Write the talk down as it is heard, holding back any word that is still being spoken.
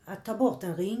att ta bort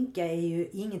en rynka är ju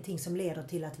ingenting som leder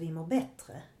till att vi mår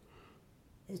bättre.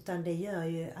 Utan det gör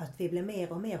ju att vi blir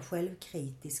mer och mer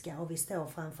självkritiska och vi står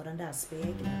framför den där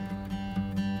spegeln.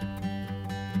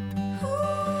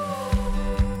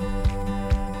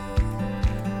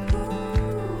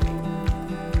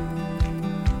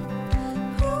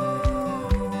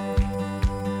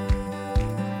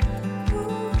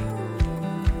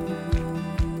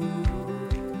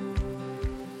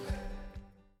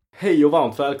 Hej och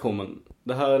varmt välkommen.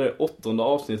 Det här är det 8:e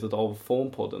avsnittet av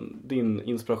Formpodden, din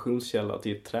inspirationskälla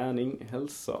till träning,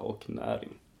 hälsa och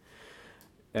näring.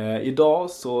 Idag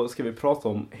så ska vi prata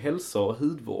om hälsa och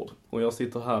hudvård. Och jag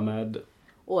sitter här med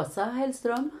Åsa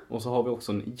Hellström. Och så har vi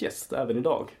också en gäst även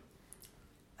idag.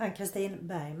 Ann-Christine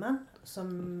Bergman,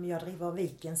 som jag driver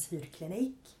Veckans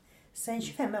hudklinik sedan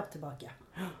 25 år tillbaka.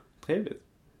 Trevligt.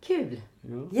 Kul.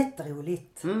 Ja.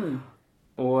 Jätteroligt.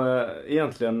 Och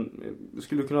egentligen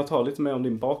skulle du kunna ta lite mer om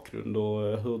din bakgrund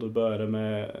och hur du började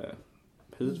med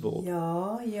hudvård?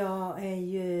 Ja, jag är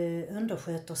ju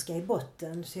undersköterska i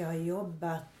botten, så jag har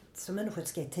jobbat som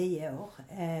undersköterska i 10 år.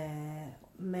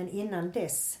 Men innan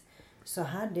dess så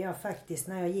hade jag faktiskt,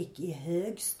 när jag gick i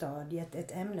högstadiet,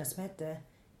 ett ämne som hette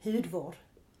hudvård.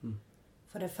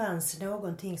 För det fanns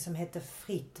någonting som hette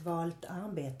fritt valt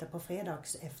arbete på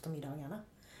fredags eftermiddagarna.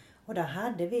 Och där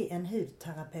hade vi en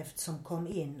hudterapeut som kom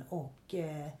in och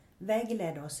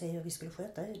vägledde oss i hur vi skulle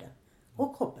sköta huden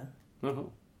och kroppen. Jaha.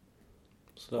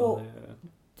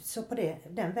 Så på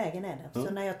den vägen är det. Ja.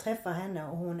 Så när jag träffar henne,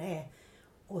 och hon är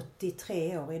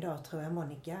 83 år idag tror jag,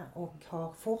 Monica, och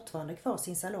har fortfarande kvar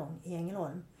sin salong i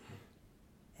Ängelholm.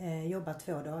 Jobbar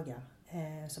 2 dagar.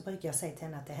 Så brukar jag säga till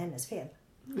henne att det är hennes fel.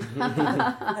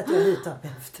 Att jag är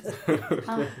hudterapeut.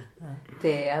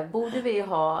 Det borde vi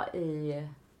ha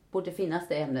borde finnas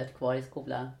det ämnet kvar i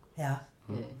skolan. Ja.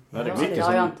 Ja, det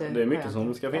är mycket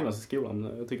som ska finnas i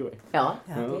skolan, tycker vi. Ja,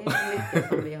 det är mycket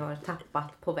som vi har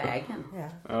tappat på vägen.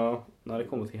 Ja, när det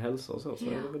kommer till hälsa och så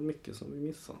är det väl mycket som vi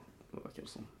missar. Verkar det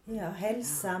som. Ja,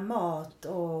 hälsa, mat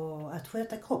och att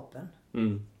sköta kroppen.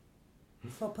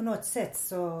 För på något sätt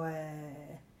så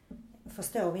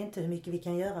förstår vi inte hur mycket vi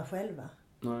kan göra själva.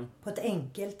 Nej. På ett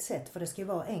enkelt sätt, för det ska ju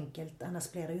vara enkelt,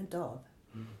 annars blir det ju inte av.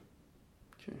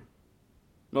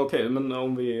 Okej, men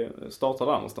om vi startar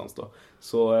där någonstans då.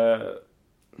 Så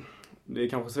det är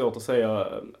kanske svårt att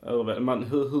säga, men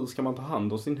hur ska man ta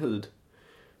hand om sin hud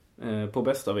på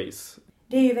bästa vis?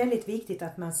 Det är ju väldigt viktigt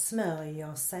att man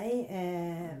smörjer sig,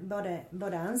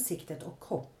 både ansiktet och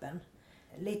kroppen.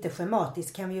 Lite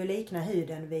schematiskt kan vi ju likna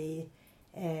huden vid,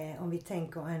 om vi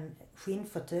tänker en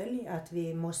skinnfåtölj, att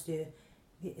vi måste ju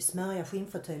smörja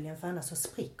skinnfåtöljen, för annars så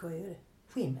spricker ju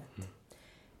skinnet.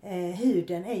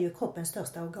 Huden är ju kroppens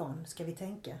största organ, ska vi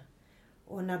tänka.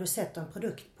 Och när du sätter en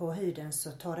produkt på huden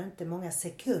så tar det inte många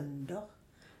sekunder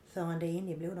förrän det är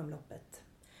inne i blodomloppet.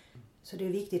 Så det är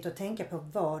viktigt att tänka på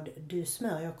vad du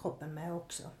smörjer kroppen med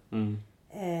också.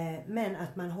 Men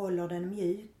att man håller den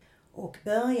mjuk. Och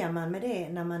börjar man med det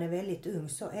när man är väldigt ung,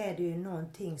 så är det ju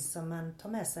någonting som man tar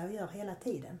med sig och gör hela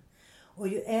tiden. Och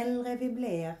ju äldre vi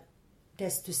blir,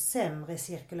 desto sämre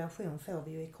cirkulation får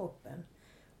vi ju i kroppen.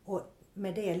 Och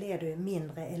med det leder ju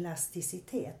mindre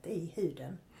elasticitet i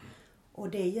huden. Och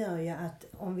det gör ju att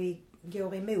om vi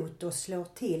går emot och slår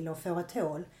till och får ett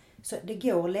hål, så det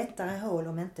går lättare hål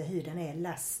om inte huden är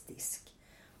elastisk.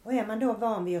 Och är man då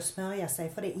van vid att smörja sig,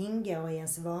 för det ingår i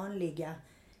ens vanliga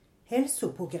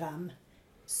hälsoprogram,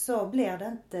 så blir det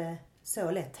inte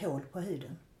så lätt hål på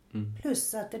huden.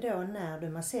 Plus att det då, när du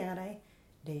masserar dig,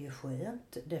 det är ju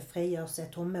skönt. Det frigörs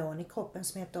ett hormon i kroppen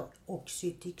som heter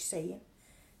oxytocin,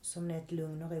 som är ett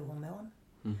lugn och ro-hormon.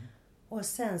 Och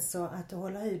sen så att du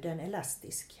håller huden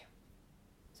elastisk.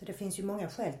 Så det finns ju många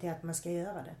skäl till att man ska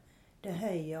göra det. Det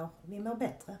höjer, vi mår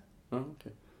bättre.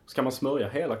 Okay. Ska man smörja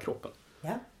hela kroppen?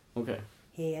 Ja. Okay.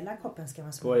 Hela kroppen ska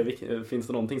man smörja. Finns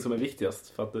det någonting som är viktigast?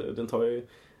 För att den tar ju,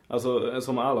 alltså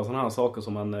som alla sådana här saker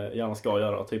som man gärna ska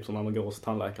göra, typ som när man går hos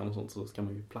tandläkaren och sånt, så ska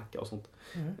man ju placka och sånt.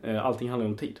 Allting handlar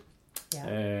om tid.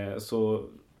 Ja. Så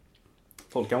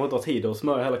folk kan inte ha tid att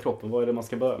smörja hela kroppen. Vad är det man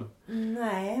ska börja med?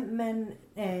 Nej, men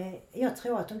jag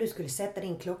tror att om du skulle sätta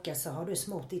din klocka, så har du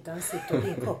smort ditt ansikte och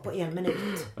din kropp på 1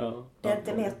 minut. Det är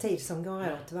inte mer tid som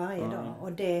går åt varje dag.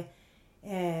 Och det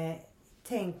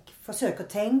försök att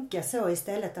tänka så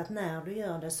istället, att när du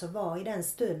gör det, så var i den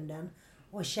stunden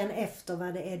och känn efter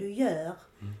vad det är du gör.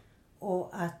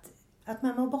 Och att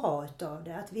man mår bra utav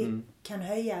det. Att vi kan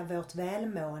höja vårt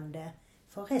välmående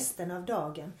för resten av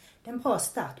dagen. Det är en bra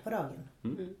start på dagen.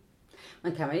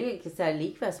 Man kan väl egentligen säga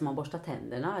likväl som man borstar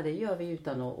tänderna. Det gör vi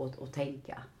utan att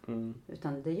tänka.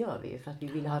 Utan det gör vi ju för att vi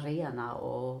vill ha rena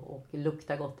och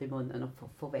lukta gott i munnen och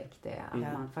få väck det. Att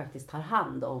man faktiskt tar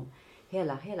hand om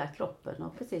hela kroppen.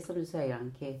 Och precis som du säger,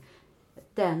 Anki,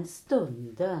 den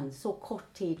stunden, så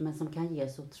kort tid men som kan ge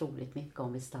så otroligt mycket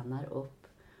om vi stannar upp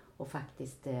och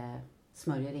faktiskt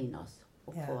smörjer in oss.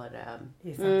 Och får,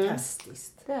 det är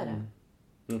fantastiskt. Det är det.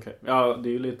 Okej. Ja, det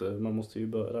är ju lite, man måste ju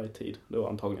börja där i tid då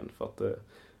antagligen, för att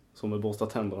som med borsta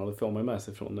tänderna, det får man ju med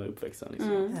sig från uppväxten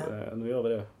liksom. Så, nu gör vi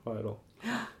det varje dag. Då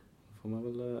får man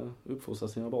väl uppfostra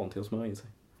sina barn till att smörja in sig.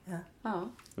 Ja.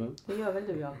 Det gör väl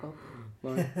du, Jakob?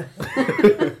 Nej.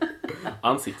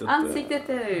 Ansiktet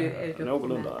är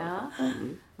någorlunda.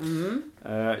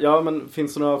 Ja, men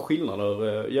finns det några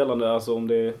skillnader gällande alltså om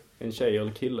det är en tjej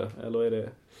eller kille, eller är det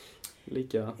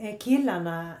lika?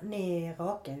 Killarna, ni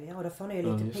rakar ju och då får ni ju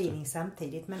lite peeling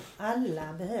samtidigt, men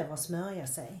alla behöver smörja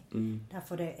sig.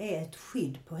 Därför det är ett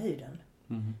skydd på huden.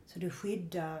 Så du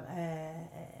skyddar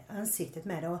ansiktet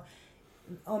med det. Och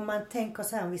om man tänker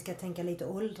så här, om vi ska tänka lite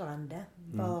åldrande,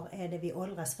 var är det vi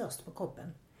åldras först på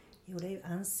kroppen? Jo, det är ju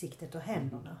ansiktet och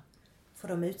händerna. För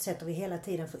de utsätter vi hela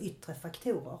tiden för yttre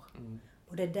faktorer.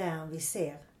 Och det är där vi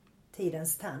ser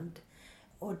tidens tand.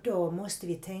 Och då måste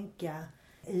vi tänka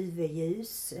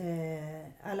UV-ljus,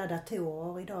 alla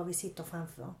datorer idag vi sitter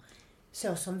framför.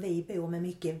 Så som vi bor med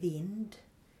mycket vind.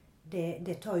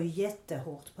 Det tar ju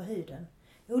jättehårt på huden.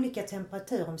 Olika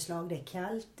temperaturomslag, det är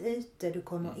kallt ute, du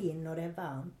kommer in och det är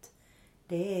varmt.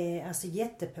 Det är alltså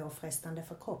jättepåfrestande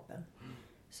för kroppen.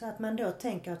 Så att man då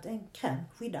tänker att en kräm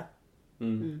skyddar.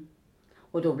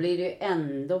 Och då blir det ju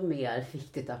ändå mer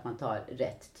viktigt att man tar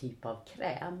rätt typ av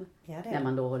kräm. När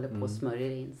man då håller på och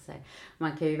smörjer in sig.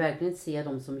 Man kan ju verkligen se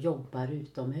de som jobbar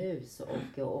utomhus.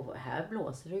 Och här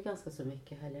blåser det ju ganska så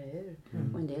mycket, eller hur?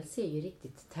 Och en del ser ju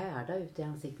riktigt tärda ut i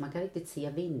ansiktet. Man kan riktigt se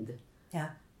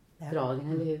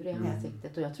vinddragen, eller hur, i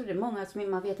ansiktet. Och jag tror det är många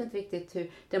som, man vet inte riktigt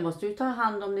hur. Det måste ju ta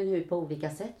hand om din hud på olika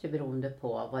sätt ju, beroende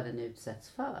på vad den utsätts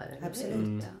för.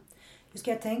 Absolut. Du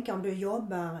ska tänka om du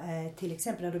jobbar till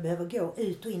exempel när du behöver gå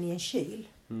ut och in i en kyl.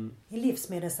 I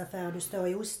livsmedelsaffär, du står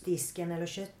i ostdisken eller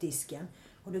köttdisken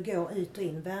och du går ut och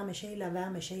in,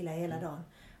 värmekyla hela dagen.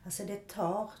 Alltså det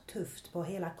tar tufft på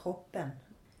hela kroppen.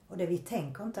 Och vi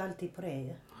tänker inte alltid på det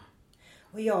ju.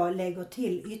 Och jag lägger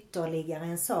till ytterligare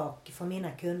en sak för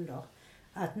mina kunder.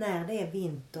 Att när det är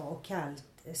vinter och kallt,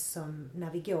 som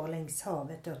när vi går längs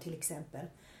havet då till exempel.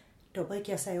 Då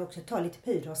brukar jag säga också, ta lite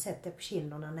puder och sätt det på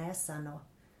kinderna, näsan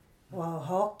och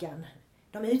hakan.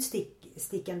 De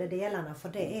utstickande delarna, för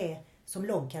det är som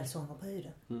långkalsonger på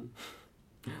huden.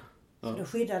 Så då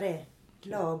skyddar det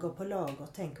lager på lager,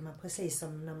 tänker man, precis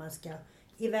som när man ska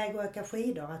iväg och åka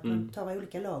skidor, att man tar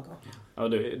olika lager. Ja,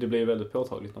 det blir väldigt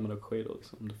påtagligt när man åker skidor.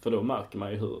 Liksom. För då märker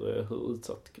man ju hur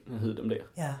utsatt huden blir.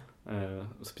 Ja.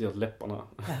 Speciellt läpparna.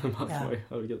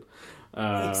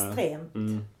 Extremt.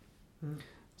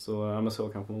 Så, men så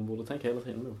kanske man borde tänka hela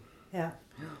tiden då. Ja.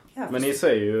 Men ni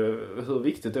säger ju hur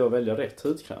viktigt det är att välja rätt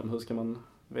hudkräm. Hur ska man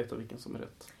veta vilken som är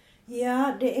rätt?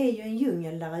 Ja, det är ju en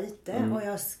djungel där ute. Och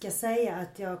jag ska säga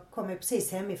att jag kommer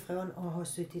precis hemifrån och har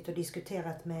suttit och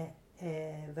diskuterat med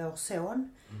vår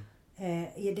son.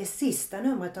 I det sista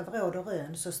numret av Råd och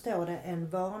Rön så står det en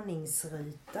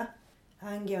varningsruta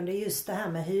angående just det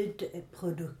här med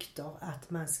hudprodukter. Att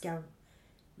man ska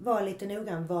vara lite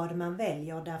noggrann vad man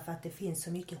väljer, därför att det finns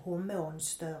så mycket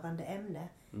hormonstörande ämne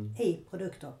i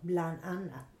produkter, bland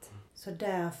annat. Så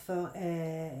därför,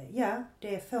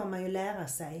 det får man ju lära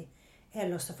sig.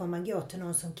 Eller så får man gå till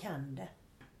någon som kan det.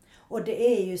 Och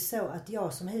det är ju så att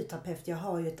jag som hudterapeut, jag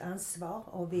har ju ett ansvar,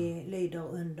 och vi lyder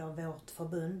under vårt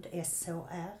förbund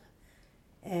SHR.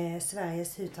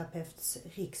 Sveriges hudterapeuts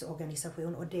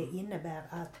riksorganisation, och det innebär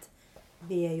att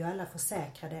vi är ju alla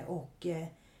försäkrade och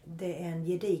det är en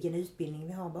gedigen utbildning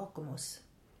vi har bakom oss.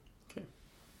 Okay.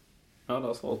 Ja, det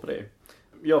har svarat på det.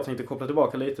 Jag tänkte koppla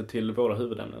tillbaka lite till våra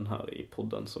huvudämnen här i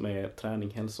podden, som är träning,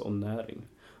 hälsa och näring.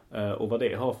 Och vad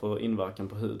det har för inverkan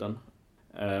på huden.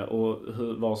 Och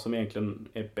vad som egentligen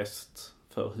är bäst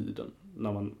för huden.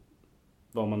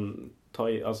 Vad man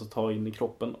tar in i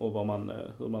kroppen och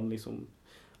hur man liksom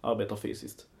arbetar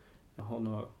fysiskt. Jag har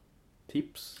några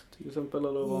tips till exempel?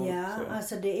 Eller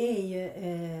alltså det är ju...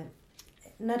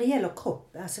 När det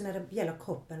gäller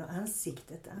kroppen och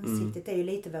ansiktet. Ansiktet är ju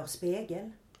lite vår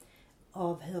spegel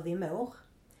av hur vi mår.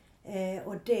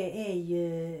 Och det är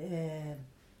ju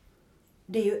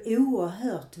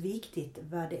oerhört viktigt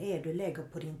vad det är du lägger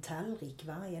på din tallrik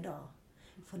varje dag.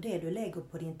 För det du lägger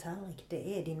på din tallrik,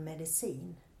 det är din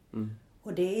medicin.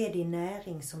 Och det är din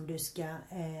näring som du ska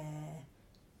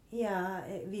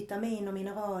vitamin och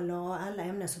mineraler och alla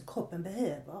ämnen som kroppen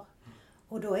behöver.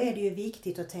 Och då är det ju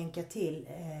viktigt att tänka till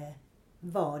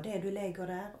vad det är du lägger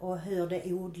där och hur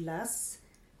det odlas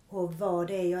och vad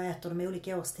det är jag äter de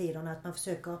olika årstiderna. Att man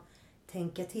försöker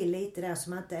tänka till lite där så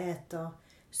man inte äter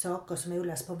saker som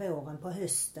odlas på våren, på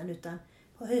hösten, utan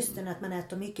på hösten att man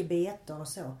äter mycket betor och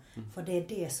så. För det är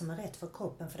det som är rätt för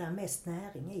kroppen, för det är mest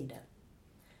näring i den.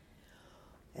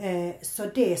 Så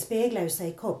det speglar ju sig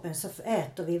i kroppen. Så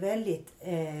äter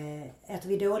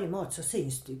vi dålig mat så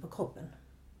syns det ju på kroppen.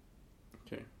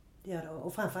 Okej. Det gör det,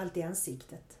 och framförallt i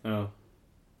ansiktet. Ja,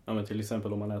 men till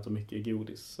exempel om man äter mycket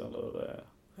godis eller...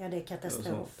 Ja, det är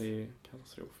katastrof. Det är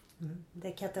katastrof. Det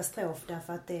är katastrof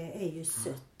därför att det är ju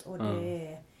sött och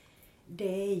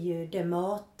det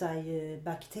matar ju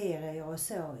bakterier och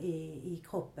så i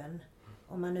kroppen.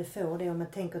 Om man nu får det, om man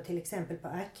tänker till exempel på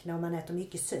akne, om man äter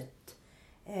mycket sött.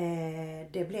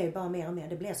 Det blir bara mer och mer.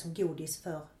 Det blir som godis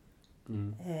för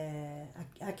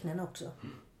aknen också.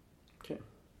 Okej.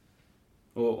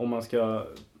 Och om man ska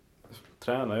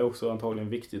träna är också antagligen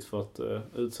viktigt för att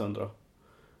utsöndra.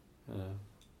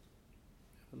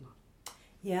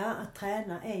 Ja, att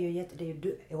träna är ju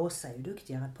Åsa är ju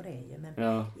duktigare på det ju.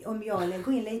 Men om jag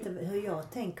lägger in lite hur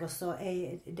jag tänker så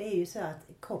är det är ju så att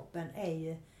kroppen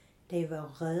det är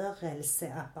vår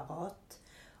rörelseapparat.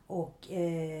 Och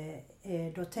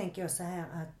då tänker jag så här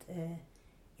att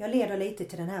jag leder lite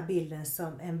till den här bilden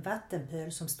som en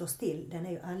vattenpöl som står still. Den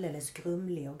är ju alldeles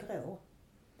grumlig och grå.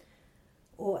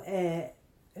 Och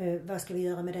vad ska vi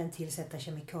göra med den? Tillsätta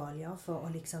kemikalier för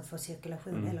att liksom få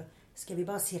cirkulation? Eller ska vi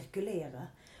bara cirkulera?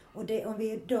 Och om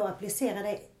vi då applicerar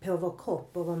det på vår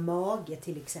kropp och vår mage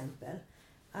till exempel.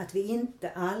 Att vi inte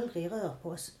aldrig rör på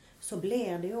oss. Så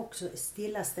blir det ju också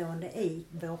stillastående i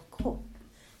vår kropp.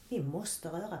 Vi måste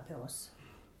röra på oss.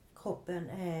 Kroppen,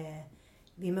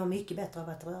 vi mår mycket bättre av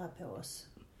att röra på oss.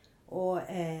 Och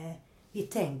vi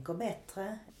tänker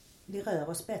bättre, vi rör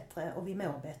oss bättre och vi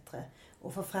mår bättre.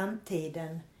 Och för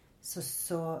framtiden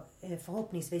så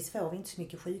förhoppningsvis får vi inte så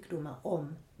mycket sjukdomar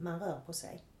om man rör på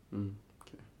sig.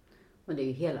 Okay. Och det är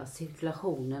ju hela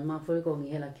cirkulationen, man får igång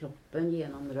i hela kroppen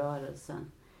genom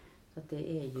rörelsen. Så att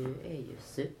det är ju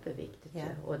superviktigt. Ja.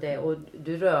 Och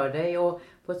du rör dig och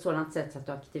på ett sådant sätt så att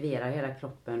du aktiverar hela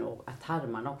kroppen och att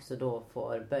tarmarna också då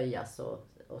får böjas och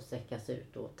sträckas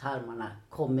ut och tarmarna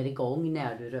kommer igång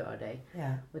när du rör dig.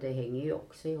 Ja. Och det hänger ju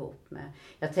också ihop med.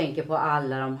 Jag tänker på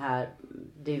alla de här,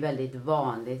 det är ju väldigt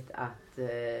vanligt att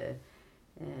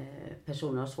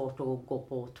personer har svårt att gå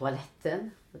på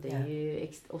toaletten. Och det är ju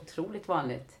otroligt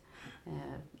vanligt.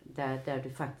 Där du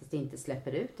faktiskt inte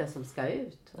släpper ut det som ska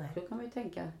ut. Och då kan man ju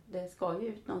tänka, det ska ju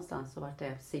ut någonstans och vart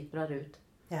det sipprar ut.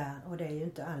 Ja, och det är ju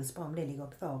inte alls bra om det ligger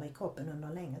kvar i kroppen under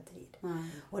en längre tid.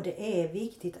 Och det är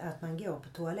viktigt att man går på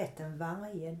toaletten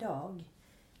varje dag.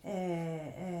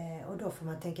 Och då får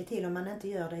man tänka till, om man inte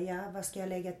gör det, vad ska jag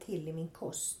lägga till i min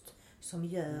kost som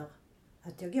gör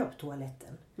att jag går på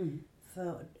toaletten?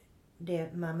 För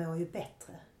man mår ju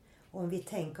bättre. Och om vi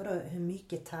tänker då hur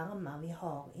mycket tarmar vi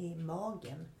har i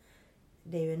magen,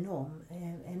 det är ju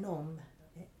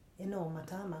enorma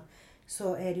tarmar,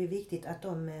 så är det ju viktigt att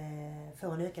de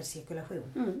får en ökad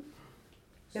cirkulation.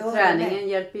 Så träningen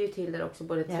hjälper ju till där också,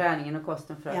 både träningen och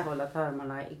kosten för att hålla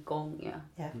tarmarna igång.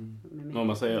 Om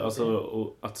man säger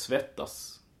alltså att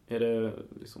svettas, är det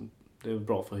liksom, det är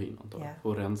bra för hyn antar jag,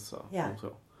 och rensa och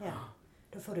så. Ja,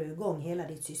 då får du igång hela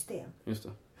ditt system. Just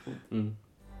det.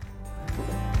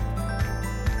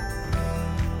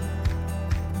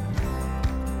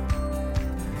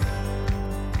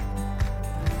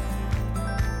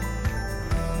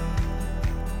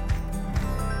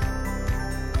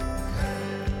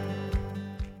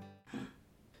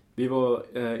 Vi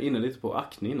var inne lite på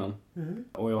akne innan.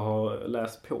 Och jag har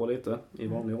läst på lite i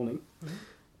vanlig ordning.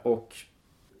 Och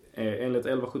enligt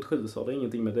 1177 så har det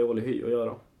ingenting med dålig hy att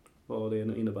göra. Vad det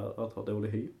nu innebär att ha dålig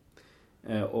hy.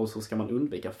 Och så ska man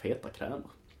undvika feta krämer.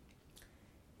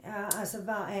 Ja, alltså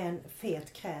vad är en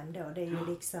fet kräm då? Det är ju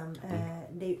liksom,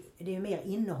 det är ju mer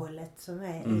innehållet som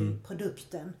är i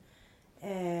produkten.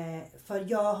 För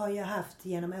jag har ju haft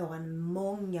genom åren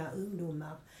många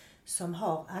ungdomar som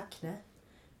har akne.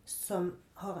 Som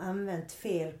har använt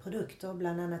fel produkter,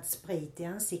 bland annat sprit i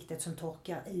ansiktet som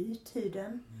torkar ut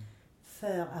huden.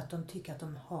 För att de tycker att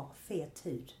de har fet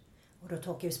hud. Och då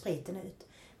torkar ju spriten ut.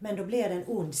 Men då blir det en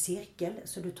ond cirkel.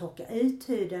 Så du torkar ut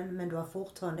huden men du har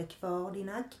fortfarande kvar din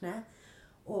akne.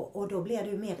 Och då blir det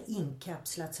ju mer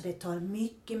inkapslat. Så det tar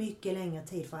mycket, mycket längre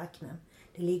tid för aknen.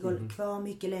 Det ligger kvar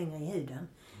mycket längre i huden.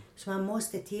 Så man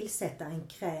måste tillsätta en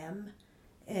kräm.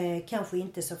 Kanske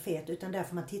inte så fet, utan där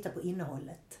får man titta på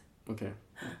innehållet. Okej.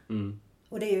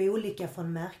 Och det är ju olika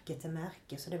från märke till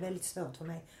märke, så det är väldigt svårt för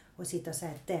mig att sitta och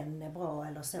säga att den är bra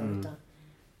eller så. Utan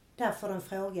där får de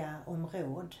fråga om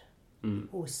råd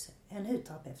hos en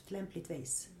hudterapeut,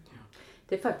 lämpligtvis.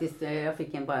 Det är faktiskt, jag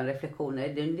fick bara en reflektion, det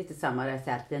är lite samma där,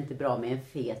 att det är inte bra med en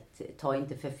ta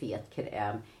inte för fet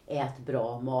kräm, ät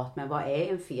bra mat. Men vad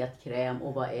är en fet kräm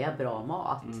och vad är bra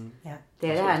mat? Ja. Det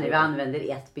är det här när vi använder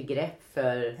ett begrepp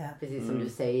för, precis som du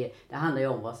säger, det handlar ju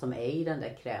om vad som är i den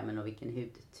där krämen och vilken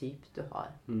hudtyp du har.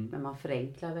 Men man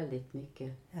förenklar väldigt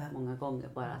mycket, många gånger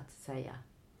bara att säga.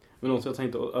 Men något jag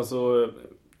tänkte, alltså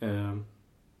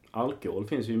alkohol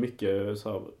finns ju mycket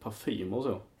så här, parfym och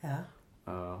så. Ja.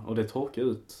 Och det torkar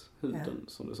ut huden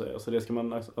som du säger. Så det ska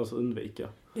man alltså undvika.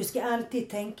 Du ska alltid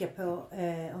tänka på,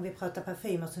 om vi pratar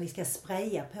parfymer som vi ska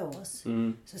spraya på oss.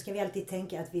 Så ska vi alltid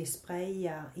tänka att vi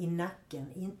sprayar i nacken,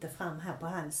 inte fram här på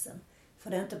halsen. För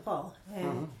det är inte bra.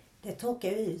 Det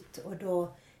torkar ut och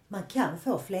då man kan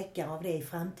få fläckar av det i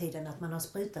framtiden, att man har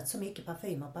sprutat så mycket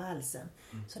parfymer på halsen.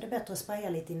 Så det är bättre att spraya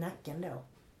lite i nacken då.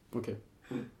 Okej.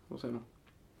 Vad säger man?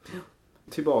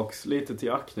 Tillbaks lite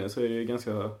till akne, så är det ju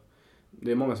ganska...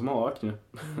 Det är många som har akne.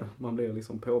 Man blir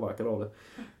liksom påverkad av det.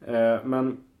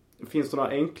 Men finns det några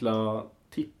enkla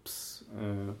tips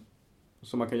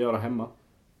som man kan göra hemma?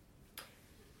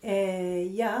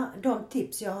 Ja, de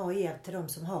tips jag har gett till de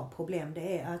som har problem,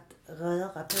 det är att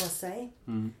röra på sig.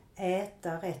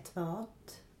 Äta rätt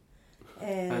mat.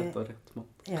 Äta rätt mat.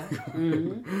 Ja.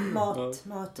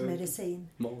 Mat, medicin.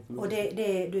 Och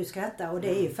det du skrattar, och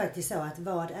det är ju faktiskt så att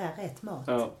vad är rätt mat?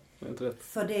 Ja, det är inte rätt.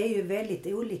 För det är ju väldigt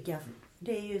olika.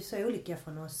 Det är ju så olika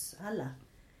från oss alla.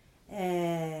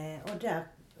 Och där,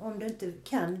 om du inte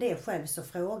kan det själv, så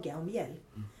fråga om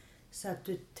hjälp. Så att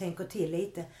du tänker till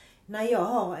lite. När jag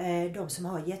har de som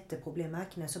har jätteproblem med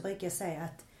akne, så brukar jag säga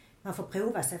att man får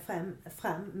prova sig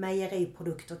fram.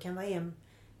 Mejeriprodukter kan vara en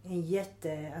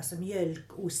alltså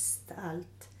mjölk, ost,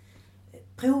 allt.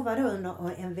 Prova då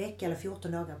under en vecka eller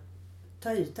 14 dagar.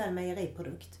 Ta ut en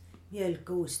mejeriprodukt. Mjölk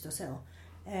och ost och så.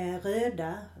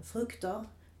 Röda frukter,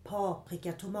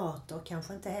 paprika, tomater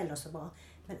kanske inte heller så bra.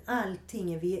 Men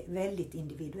allting är väldigt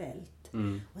individuellt.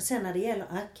 Och sen när det gäller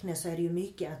akne, så är det ju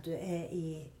mycket att du är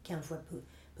i kanske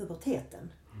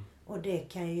puberteten. Och det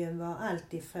kan ju vara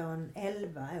allt ifrån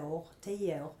 11 år,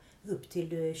 10 år upp till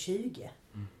du är 20.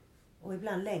 Och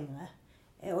ibland längre.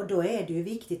 Och då är det ju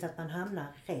viktigt att man hamnar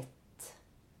rätt.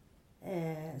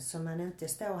 Så man inte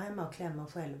står hemma och klämmer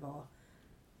själv och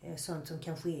sånt som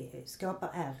kanske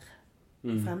skapar ärr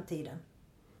i framtiden.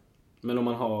 Men om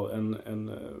man har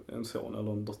en son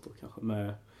eller en dotter kanske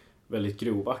med väldigt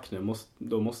grov akne,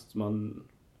 då måste man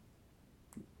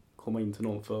komma in till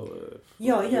någon för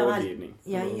rådgivning.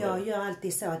 Jag gör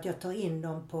alltid så att jag tar in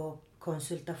dem på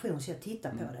konsultation, så jag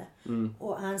tittar på det.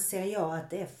 Och anser jag att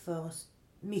det är för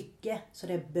mycket, så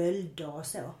det är bölder och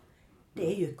så.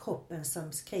 Det är ju kroppen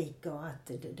som skriker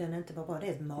att den inte var bra. Det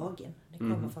är magen. Det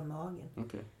kommer från magen.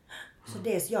 Okay. Så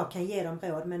det jag kan ge dem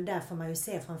råd, men där får man ju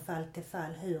se från fall till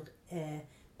fall hur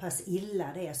pass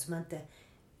illa det är. Så man inte,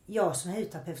 jag som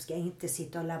hudterapeut ska inte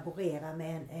sitta och laborera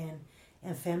med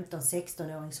en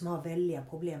 15-16-åring som har väldiga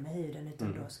problem med huden,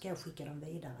 utan då ska jag skicka dem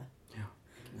vidare. Ja.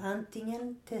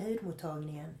 Antingen till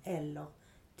hudmottagningen eller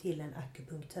till en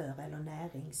akupunktör eller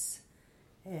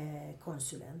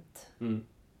näringskonsulent.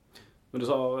 Men du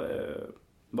sa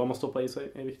vad man stoppar i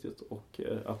sig är viktigt, och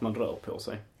att man rör på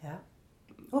sig. Ja.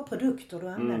 Och produkter du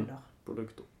använder.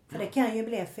 Produkter. För det kan ju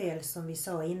bli fel, som vi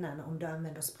sa innan, om du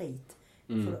använder sprit.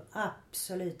 Det får du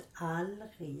absolut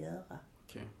aldrig göra.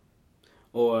 Okay.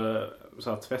 Och så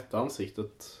här, tvätta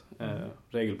ansiktet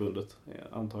regelbundet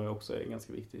antar jag också är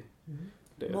ganska viktigt.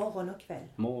 Morgon och kväll.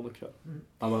 Man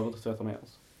behöver inte tvätta mer.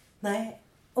 Alltså. Nej,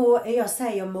 och jag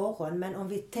säger morgon, men om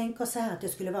vi tänker så här att det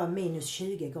skulle vara minus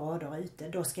 20 grader ute,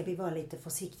 då ska vi vara lite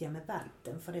försiktiga med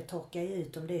vatten. För det torkar ju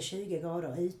ut om det är 20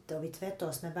 grader ute och vi tvättar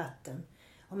oss med vatten.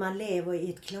 Om man lever i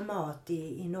ett klimat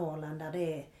i Norrland där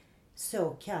det är så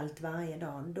kallt varje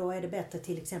dag, då är det bättre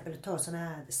till exempel att ta såna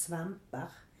här svampar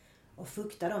och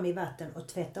fukta dem i vatten och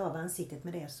tvätta av ansiktet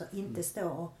med det. Så inte stå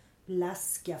och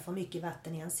laska för mycket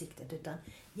vatten i ansiktet, utan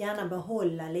gärna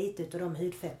behålla lite av de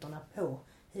hudfetterna på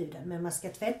huden. Men man ska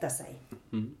tvätta sig.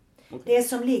 Okay. Det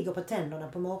som ligger på tänderna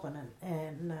på morgonen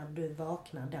när du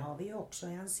vaknar, det har vi ju också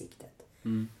i ansiktet.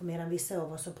 Och medan vi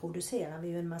sover så producerar vi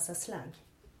ju en massa slagg.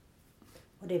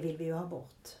 Och det vill vi ju ha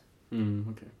bort.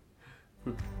 Okay.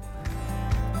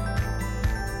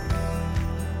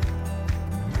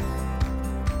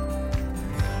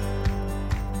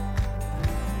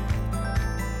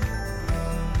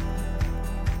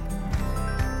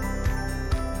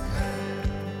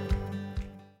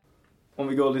 Om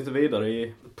vi går lite vidare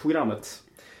i programmet.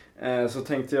 så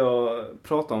tänkte jag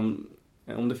prata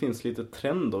om det finns lite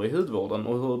trender i hudvården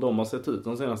och hur de har sett ut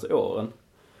de senaste åren.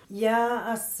 Ja,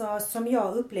 alltså som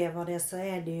jag upplever det så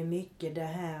är det ju mycket det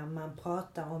här man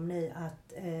pratar om nu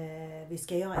att vi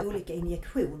ska göra olika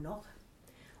injektioner.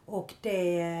 Och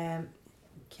det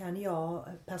kan jag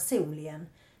personligen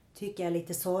tycka är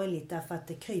lite sorgligt därför att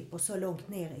det kryper så långt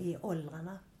ner i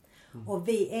åldrarna. Och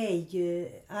vi är ju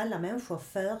alla människor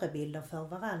förebilder för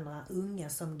varandra, unga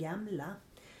som gamla.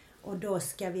 Och då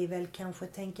ska vi väl kanske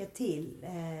tänka till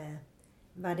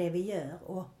vad det är vi gör.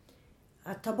 Och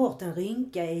att ta bort en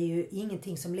rynka är ju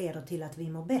ingenting som leder till att vi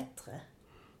mår bättre.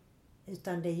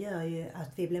 Utan det gör ju att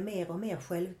vi blir mer och mer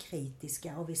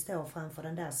självkritiska och vi står framför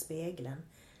den där spegeln.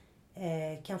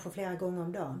 Kanske flera gånger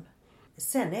om dagen.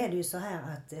 Sen är det ju så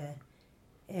här att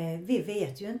vi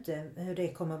vet ju inte hur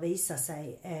det kommer visa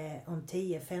sig om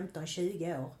 10, 15,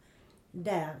 20 år.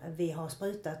 Där vi har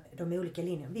sprutat de olika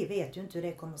linjerna. Vi vet ju inte hur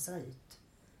det kommer se ut.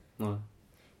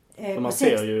 Nej.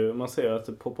 Man ser att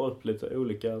det poppar upp lite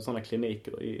olika sådana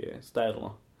kliniker i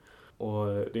städerna. Och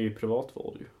det är ju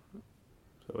privatvård ju.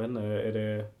 Så jag vet inte,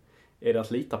 är det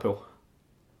att lita på?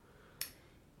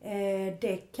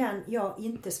 Det kan jag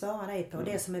inte svara dig på.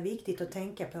 Det som är viktigt att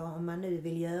tänka på om man nu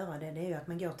vill göra det är ju att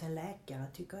man går till en läkare,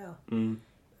 tycker jag.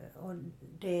 Och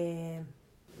det,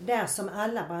 där som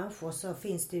alla branscher så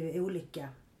finns det ju olika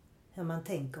hur man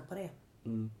tänker på det.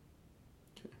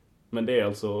 Okay. Men det är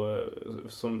alltså,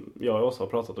 som jag också har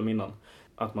pratat om innan,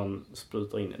 att man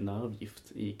sprutar in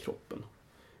nervgift i kroppen.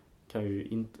 Kan ju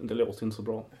inte, det låter inte så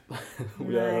bra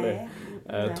att göra det.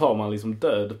 Tar man liksom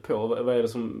död på, vad är det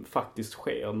som faktiskt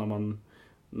sker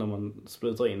när man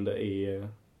sprutar in det i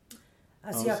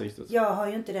ansiktet? Jag har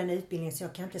ju inte den utbildningen så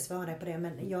jag kan inte svara dig på det,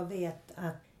 men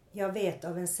jag vet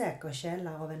av en säker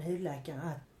källa av en hudläkare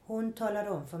att hon talade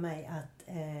om för mig att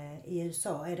i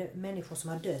USA är det människor som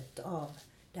har dött av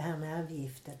det här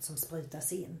nervgiftet som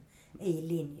sprutas in i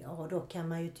linjer, och då kan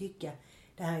man ju tycka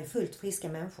det här är fullt friska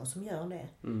människor som gör det.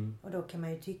 Och då kan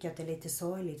man ju tycka att det är lite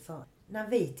sorgligt, för när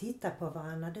vi tittar på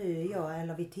varandra, du och jag,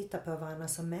 eller vi tittar på varandra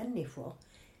som människor,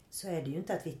 så är det ju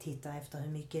inte att vi tittar efter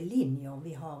hur mycket linjer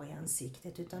vi har i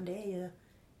ansiktet, utan det är ju,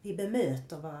 vi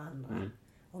bemöter varandra.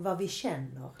 Och vad vi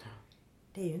känner,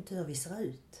 det är ju inte hur vi ser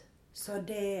ut. Så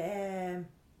det är,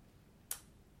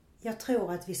 jag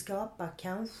tror att vi skapar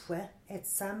kanske ett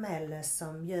samhälle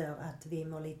som gör att vi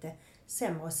mår lite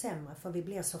sämre och sämre, för vi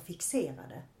blir så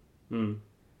fixerade.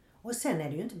 Och sen är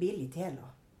det ju inte billigt heller.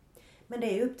 Men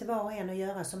det är ju upp till var och en att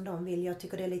göra som de vill. Jag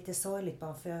tycker det är lite sorgligt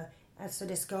bara för alltså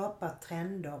det skapar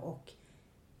trender, och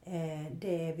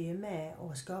det är vi ju med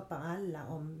och skapar alla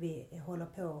om vi håller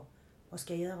på och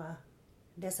ska göra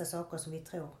dessa saker som vi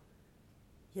tror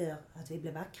gör att vi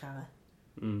blir vackrare.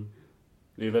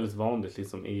 Det är ju väldigt vanligt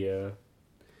liksom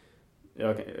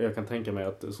jag kan tänka mig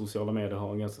att sociala medier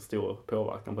har en ganska stor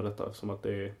påverkan på detta, som att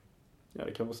det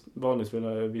kan vara vanligt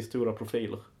vid stora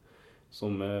profiler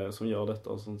som gör detta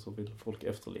och så vill folk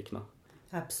efterlikna.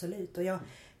 Absolut, och jag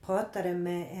pratade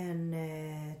med en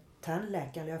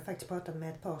tandläkare, jag har faktiskt pratat med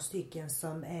ett par stycken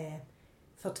som är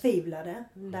förtvivlade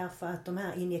därför att de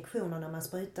här injektionerna man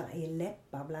sprutar i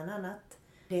läppar bland annat,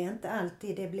 det är inte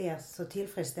alltid det blir så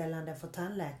tillfredsställande för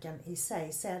tandläkaren i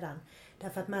sig sedan.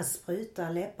 Därför att man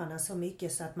sprutar läpparna så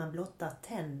mycket så att man blottar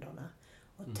tänderna.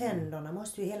 Och tänderna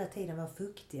måste ju hela tiden vara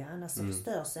fuktiga, annars så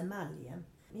förstörs emaljen.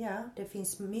 Ja, det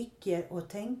finns mycket att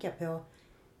tänka på.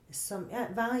 Som,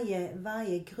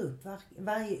 varje grupp,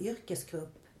 varje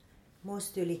yrkesgrupp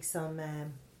måste ju liksom...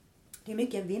 det är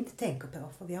mycket vi inte tänker på,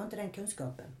 för vi har inte den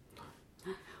kunskapen.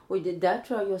 Och det där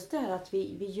tror jag just det här att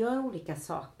vi gör olika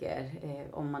saker,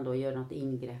 om man då gör något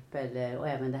ingrepp och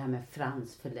även det här med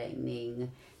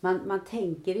fransförlängning. Man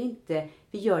tänker inte,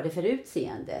 vi gör det för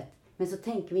utseendet, men så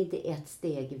tänker vi inte ett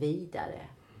steg vidare.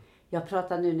 Jag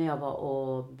pratade nu när jag var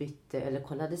och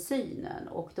kollade synen,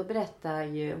 och då berättar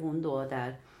ju hon då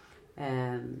där,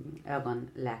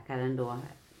 ögonläkaren då,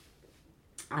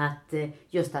 att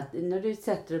just att när du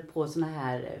sätter på såna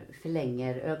här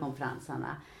förlänger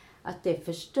ögonfransarna, att det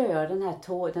förstör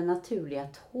den naturliga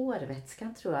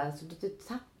tårvätskan, tror jag. Alltså du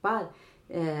tappar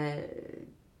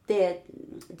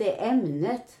det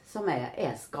ämnet som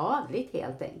är skadligt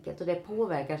helt enkelt. Och det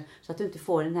påverkar så att du inte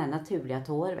får den här naturliga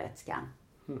tårvätskan.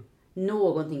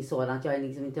 Någonting sådant, jag är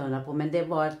liksom inte undra på. Men det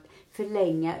var att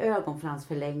förlänga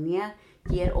ögonfransförlängningar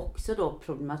ger också då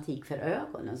problematik för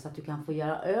ögonen. Så att du kan få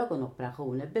göra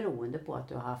ögonoperationer beroende på att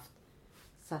du har haft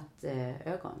satt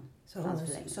ögon.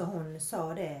 Så hon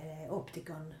sa det,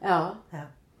 optikern? Ja. Ja,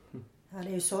 det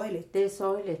är ju sorgligt. Det är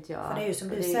sorgligt, ja. För det är ju som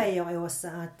du säger, Åsa,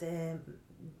 att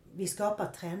vi skapar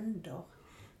trender.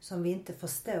 som vi inte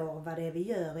förstår vad det är vi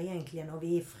gör egentligen och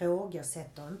vi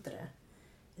ifrågasätter inte det.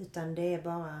 Utan det är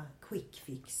bara quick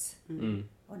fix.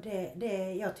 Och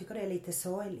jag tycker det är lite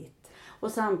sorgligt.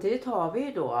 Och samtidigt har vi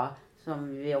ju då,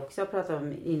 som vi också har pratat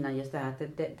om innan, just det här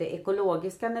att det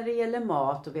ekologiska när det gäller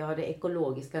mat och vi har det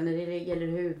ekologiska när det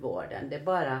gäller hudvården.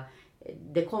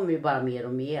 Det kommer ju bara mer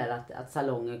och mer att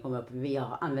salonger kommer upp. Vi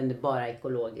använder bara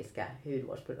ekologiska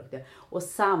hudvårdsprodukter. Och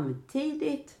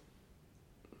samtidigt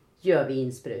gör vi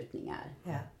insprutningar.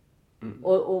 Ja.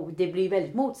 Och det blir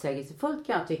väldigt motsägelsefullt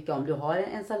kan jag tycka om du har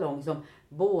en salong som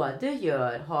både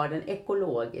har den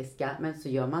ekologiska men så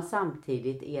gör man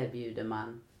samtidigt, erbjuder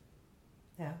man.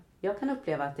 Ja. Jag kan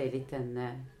uppleva att det är lite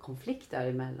en konflikt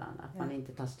däremellan. Att man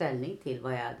inte tar ställning till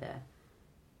vad är det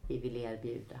vi vill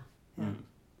erbjuda.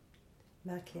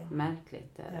 Verkligen.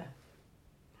 Märkligt är det.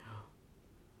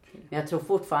 Men jag tror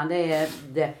fortfarande är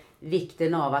det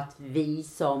vikten av att vi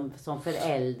som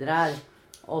föräldrar,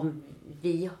 om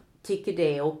vi tycker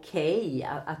det är okej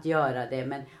att göra det,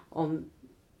 men om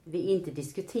vi inte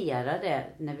diskuterar det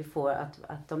när vi får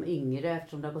att de yngre,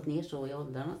 eftersom det har gått ner så i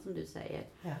åldrarna som du säger,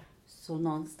 så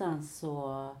någonstans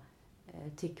så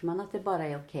tycker man att det bara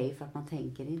är okej för att man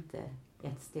tänker inte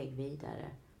ett steg vidare.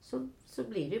 Så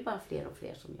blir det ju bara fler och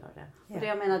fler som gör det. Ja. Och det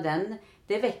jag menar,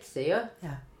 det växer ju.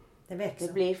 Ja, det växer.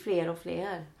 Det blir fler och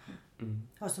fler.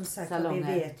 Och som sagt,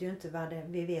 salonger. vi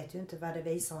vet ju inte vad det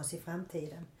visar oss i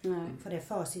framtiden. Nej. För det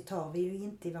facit har vi ju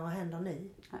inte i våra händer nu.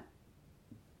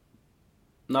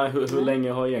 Nej, hur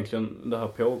länge har egentligen det här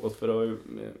pågått? För det har ju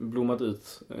blommat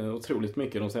ut otroligt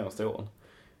mycket de senaste åren.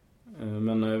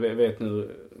 Men vet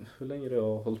nu hur länge det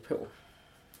har hållit på?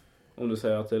 Om du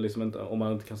säger att det liksom inte, om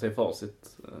man inte kan se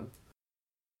facit.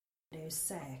 Det är ju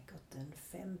säkert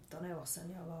 15 år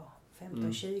sedan jag var,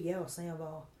 15-20 år sedan jag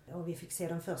var, och vi fick se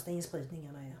de första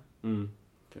insprutningarna.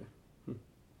 Okay.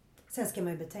 Sen ska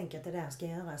man ju betänka att det där ska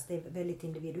göras, det är väldigt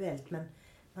individuellt, men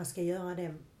man ska göra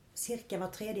det cirka var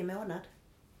 3:e månad.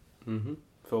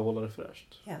 För att hålla det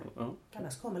fräscht. Ja.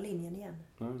 Annars kommer linjen igen.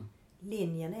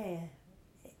 Linjen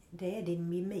det är din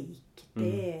mimik,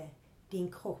 det är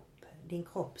din kropp. Din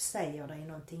kropp säger dig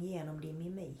någonting genom din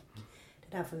mimik.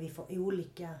 Det är därför vi får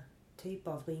olika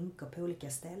typer av rynkor på olika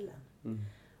ställen.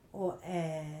 Och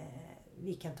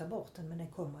vi kan ta bort den, men den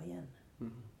kommer igen.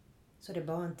 Så det är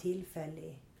bara en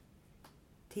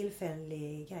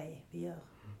tillfällig grej vi gör.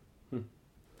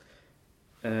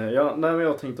 Men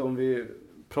jag tänkte om vi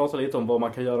pratar lite om vad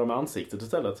man kan göra med ansiktet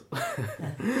istället.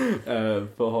 För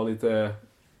att ha lite...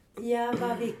 Ja,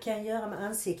 vad vi kan göra med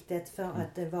ansiktet för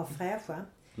att vara fräscha.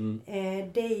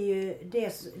 Det är ju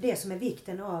det som är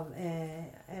vikten av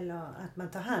eller att man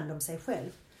tar hand om sig själv.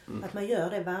 Att man gör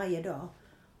det varje dag.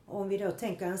 Och om vi då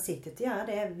tänker ansiktet, det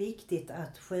är viktigt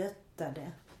att sköta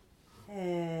det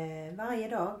varje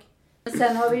dag.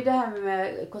 Sen har vi det här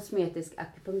med kosmetisk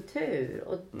akupunktur.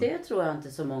 Och det tror jag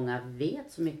inte så många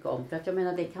vet så mycket om. För att jag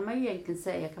menar, det kan man ju egentligen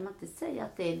säga. Kan man inte säga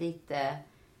att det är lite...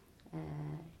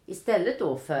 Istället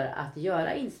då för att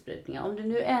göra insprutningar. Om du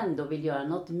nu ändå vill göra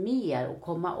något mer och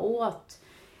komma åt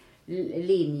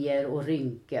linjer och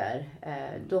rynkor.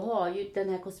 Då har ju den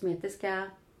här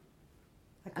kosmetiska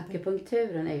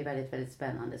akupunkturen är ju väldigt, väldigt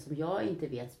spännande. Som jag inte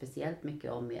vet speciellt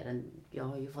mycket om mer än... Jag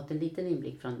har ju fått en liten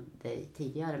inblick från dig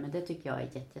tidigare. Men det tycker jag är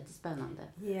jättespännande.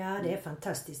 Ja, det är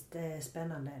fantastiskt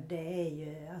spännande. Det är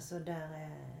ju alltså där...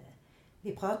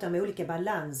 Vi pratar om olika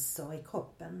balanser i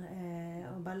kroppen.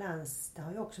 Och balans, det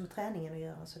har ju också med träningen att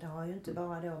göra. Så det har ju inte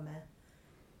bara då med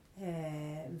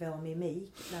vår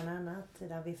mimik bland annat.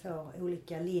 Där vi får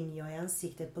olika linjer i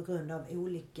ansiktet på grund av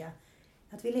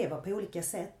att vi lever på olika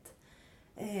sätt.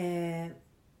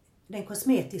 Den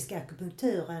kosmetiska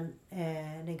akupunkturen,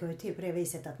 den går ju till på det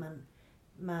viset att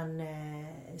man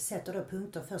sätter då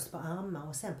punkter först på armar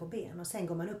och sen på ben. Och sen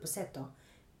går man upp och sätter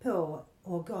på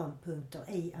organpunkter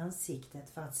i ansiktet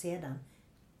för att sedan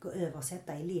gå över och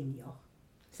sätta i linjer.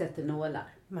 Sätter nålar.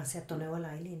 Man sätter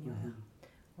nålar i linjer, ja.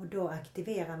 Och då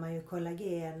aktiverar man ju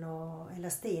kollagen och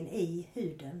elastin i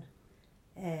huden.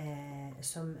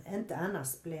 Som inte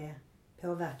annars blir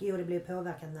påverkat. Jo, det blir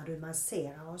påverkat när du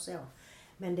masserar och så.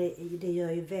 Men det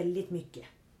gör ju väldigt mycket.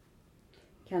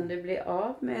 Kan du bli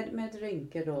av med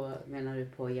rynkor då, menar du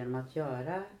på, genom att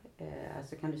göra...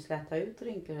 Alltså kan du släta ut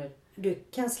rynkor? Du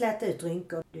kan släta ut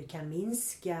rynkor. Du kan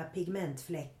minska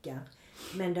pigmentfläckar.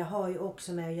 Men det har ju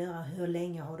också med att göra hur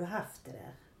länge har du haft det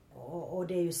där. Och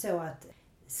det är ju så att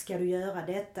ska du göra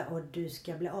detta och du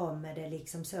ska bli av med det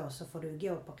liksom så får du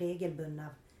gå på regelbundna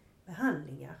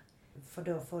behandlingar. För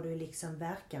då får du liksom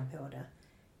verkan på det.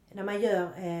 När man gör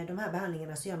de här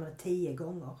behandlingarna så gör man det 10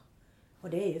 gånger. Och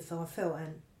det är ju för att få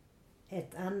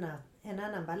en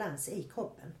annan balans i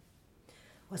kroppen.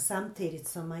 Och samtidigt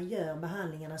som man gör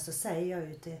behandlingarna så säger jag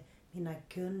ju till mina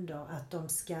kunder att de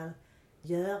ska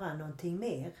göra någonting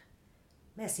mer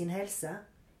med sin hälsa.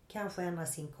 Kanske ändra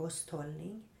sin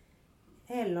kosthållning.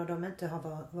 Eller de inte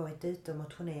har varit ute och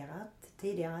motionerat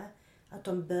tidigare. Att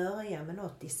de börjar med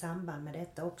något i samband med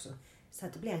detta också. Så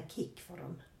att det blir en kick för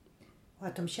dem. Och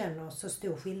att de känner så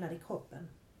stor skillnad i kroppen.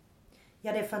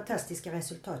 Ja, det är fantastiska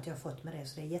resultat jag har fått med det.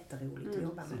 Så det är jätteroligt att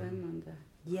jobba med. Spännande.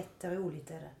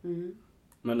 Jätteroligt är det. Mm.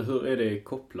 Men hur är det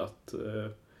kopplat?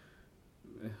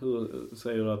 Hur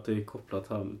säger du att det är kopplat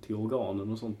här till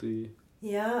organen och sånt?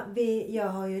 Ja, jag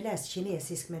har ju läst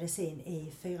kinesisk medicin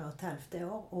i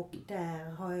 4,5 år. Och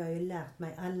där har jag ju lärt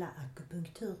mig alla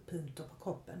akupunkturpunkter på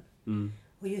kroppen. Mm.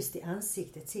 Och just i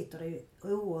ansiktet sitter det ju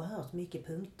oerhört mycket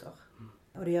punkter.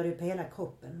 Och det gör det ju på hela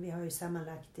kroppen. Vi har ju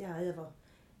sammanlagt över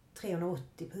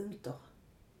 380 punkter.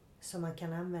 Som man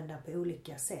kan använda på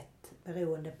olika sätt.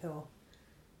 Beroende på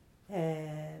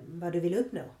vad du vill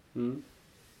uppnå. Mm.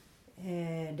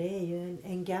 Det är ju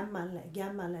en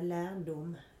gammal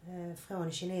lärdom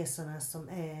från kineserna som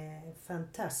är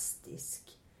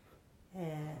fantastisk.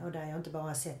 Och där jag inte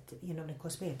bara sett inom den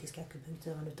kosmetiska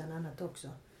akupunkturen utan annat också.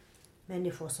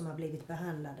 Människor som har blivit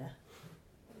behandlade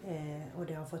och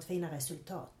det har fått fina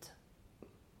resultat.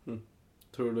 Mm.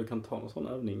 Tror du kan ta någon sån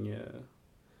övning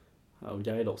här och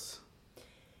guida oss?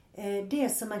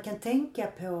 Det som man kan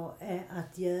tänka på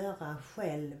att göra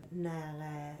själv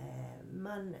när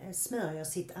man smörjer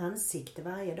sitt ansikte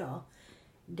varje dag.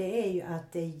 Det är ju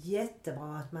att det är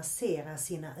jättebra att massera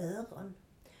sina öron.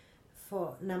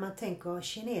 För när man tänker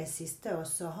kinesiskt då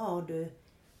så har du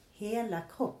hela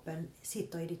kroppen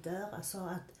sitter i ditt öra. Så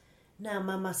att när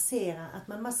man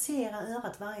masserar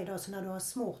örat varje dag. Så när du har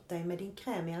smort dig med din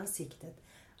kräm i ansiktet.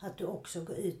 Att du också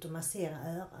går ut och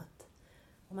masserar örat.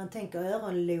 Om man tänker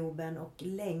öronloben och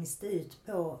längst ut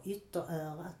på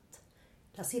ytterörat.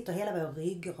 Där sitter hela vår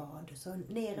ryggrad. Så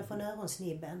nere från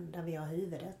öronsnibben där vi har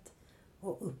huvudet.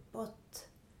 Och uppåt.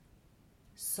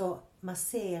 Så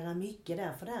massera mycket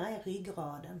där. För där är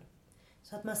ryggraden.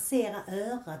 Så att massera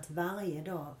örat varje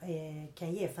dag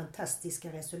kan ge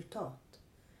fantastiska resultat.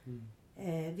 Mm.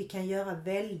 Vi kan göra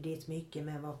väldigt mycket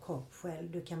med vår kropp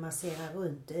själv. Du kan massera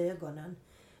runt ögonen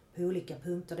på olika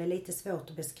punkter. Det är lite svårt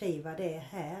att beskriva det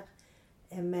här.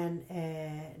 Men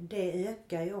det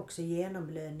ökar ju också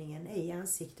genomblödningen i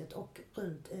ansiktet och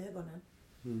runt ögonen.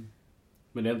 Mm.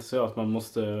 Men det är inte så att man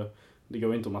måste... Det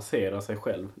går inte att massera sig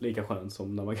själv lika skönt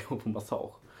som när man går på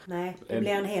massage. Nej, det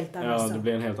blir en helt annan sak. Ja, det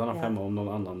blir en helt annan femma om någon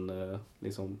annan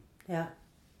liksom... Ja.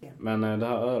 Men det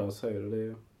här örat säger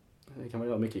du, det kan man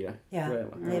göra mycket grejer. Ja,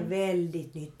 det är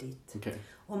väldigt nyttigt. Okay.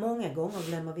 Och många gånger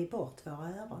glömmer vi bort våra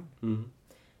öron. Mm.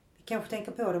 Vi kanske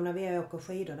tänker på dem när vi åker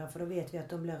skidorna för då vet vi att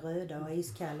de blir röda och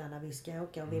iskalla när vi ska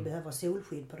åka och vi behöver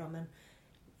solskydd på dem. Men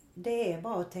det är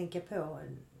bara att tänka på.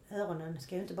 Öronen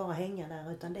ska ju inte bara hänga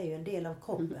där utan det är ju en del av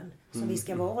kroppen som vi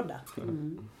ska vårda.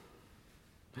 Mm.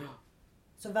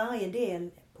 Så varje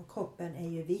del på kroppen är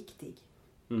ju viktig.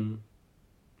 Mm.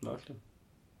 Verkligen.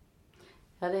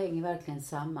 Ja, det hänger verkligen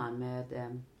samman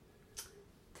med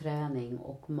träning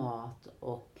och mat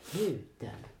och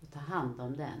huden. Och ta hand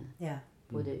om den. Ja.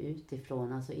 Både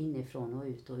utifrån, alltså inifrån och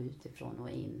ut och utifrån och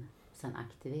in. Och sen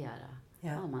aktivera.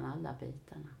 Ja. Har man alla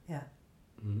bitarna. Ja.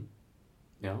 Mm.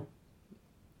 Ja.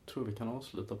 Tror vi kan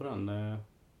avsluta på den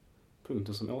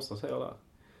punkten som Åsa säger där.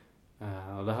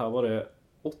 Det här var det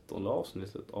 8:e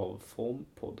avsnittet av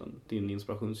Formpodden. Din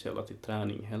inspirationskälla till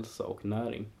träning, hälsa och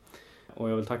näring. Och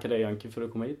jag vill tacka dig Anki för att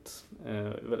du kom hit.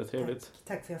 Väldigt trevligt.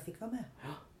 Tack för att jag fick vara med.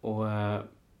 Och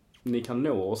ni kan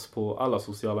nå oss på alla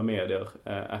sociala medier.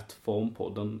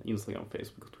 @Formpodden, Instagram,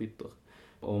 Facebook och Twitter.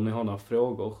 Och om ni har några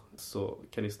frågor så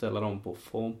kan ni ställa dem på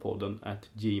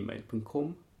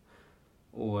formpodden@gmail.com.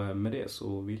 Och med det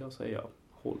så vill jag säga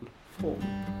håll form.